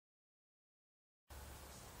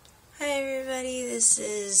Hi everybody, this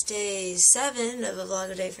is day 7 of a vlog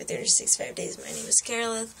a day for 365 days. My name is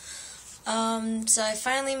Carolith. So I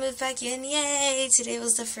finally moved back in. Yay! Today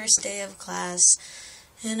was the first day of class.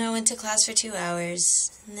 And I went to class for 2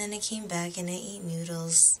 hours. And then I came back and I ate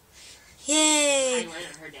noodles. Yay! Highlight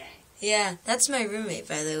of her day. Yeah, that's my roommate,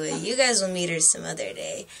 by the way. You guys will meet her some other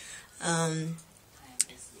day.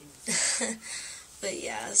 But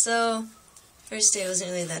yeah, so first day wasn't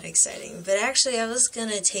really that exciting, but actually I was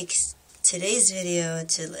gonna take today's video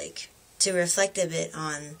to reflect a bit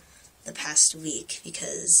on the past week,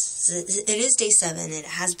 because it is day 7, it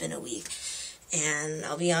has been a week, and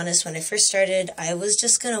I'll be honest, when I first started, I was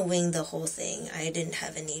just gonna wing the whole thing. I didn't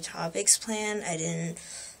have any topics planned, I didn't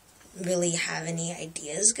really have any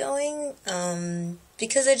ideas going,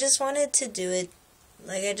 because I just wanted to do it,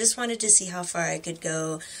 I just wanted to see how far I could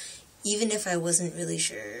go, even if I wasn't really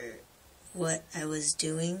sure what I was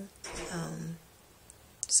doing.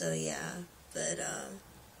 So yeah, but I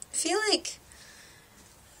feel like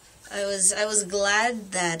I was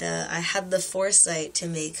glad that I had the foresight to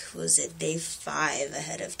make, was it day 5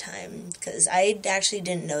 ahead of time, because I actually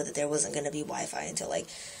didn't know that there wasn't going to be Wi-Fi until like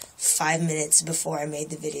 5 minutes before I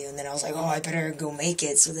made the video, and then I was like, oh, I better go make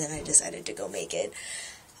it, so then I decided to go make it.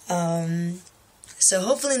 So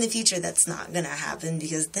hopefully in the future that's not gonna happen,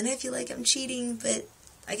 because then I feel like I'm cheating, but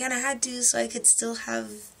I kind of had to so I could still have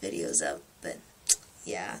videos up, but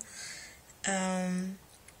yeah.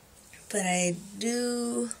 But I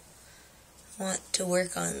do want to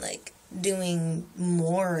work on doing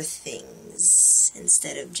more things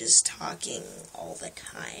instead of just talking all the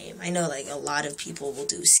time. I know a lot of people will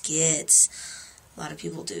do skits, a lot of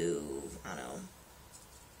people do, I don't know,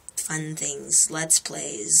 fun things, let's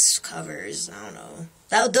plays, covers, I don't know.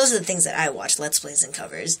 Those are the things that I watch, let's plays and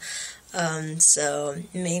covers. So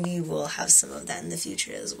maybe we'll have some of that in the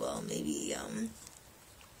future as well. Maybe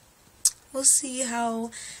we'll see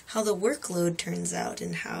how the workload turns out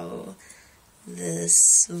and how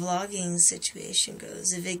this vlogging situation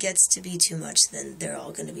goes. If it gets to be too much, then they're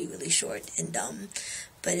all going to be really short and dumb.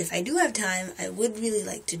 But if I do have time, I would really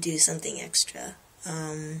like to do something extra.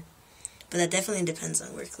 But that definitely depends on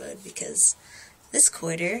workload, because this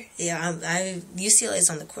quarter, yeah, UCLA is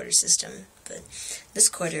on the quarter system, but this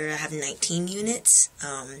quarter I have 19 units,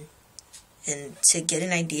 and to get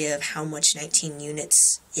an idea of how much 19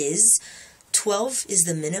 units is, 12 is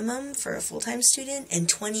the minimum for a full-time student, and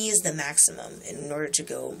 20 is the maximum. In order to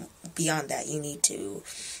go beyond that, you need to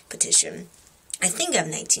petition. I think I have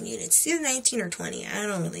 19 units. It's either 19 or 20, I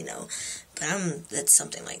don't really know, but that's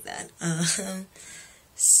something like that.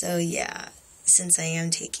 So yeah, since I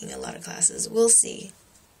am taking a lot of classes, we'll see.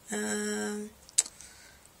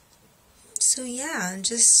 So yeah,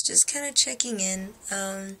 just kind of checking in.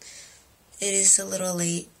 It is a little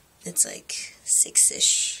late. It's like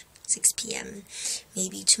 6 p.m.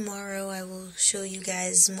 Maybe tomorrow I will show you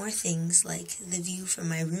guys more things, like the view from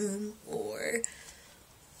my room, or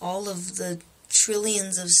all of the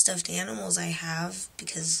trillions of stuffed animals I have,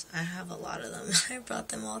 because I have a lot of them. I brought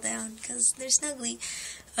them all down because they're snuggly.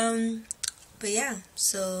 But yeah,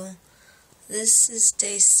 so this is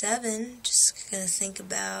day 7. Just gonna thinking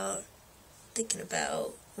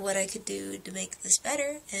about what I could do to make this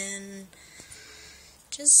better, and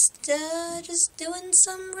just doing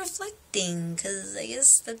some reflecting, because I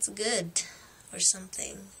guess that's good, or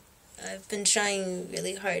something. I've been trying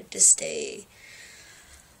really hard to stay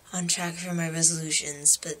on track for my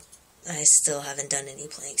resolutions, but I still haven't done any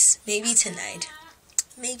planks. Maybe tonight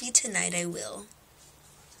I will,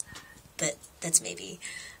 but that's maybe.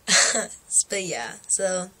 But yeah,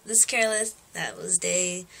 so this is Carolith. That was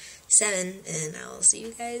day 7, and I'll see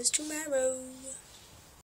you guys tomorrow.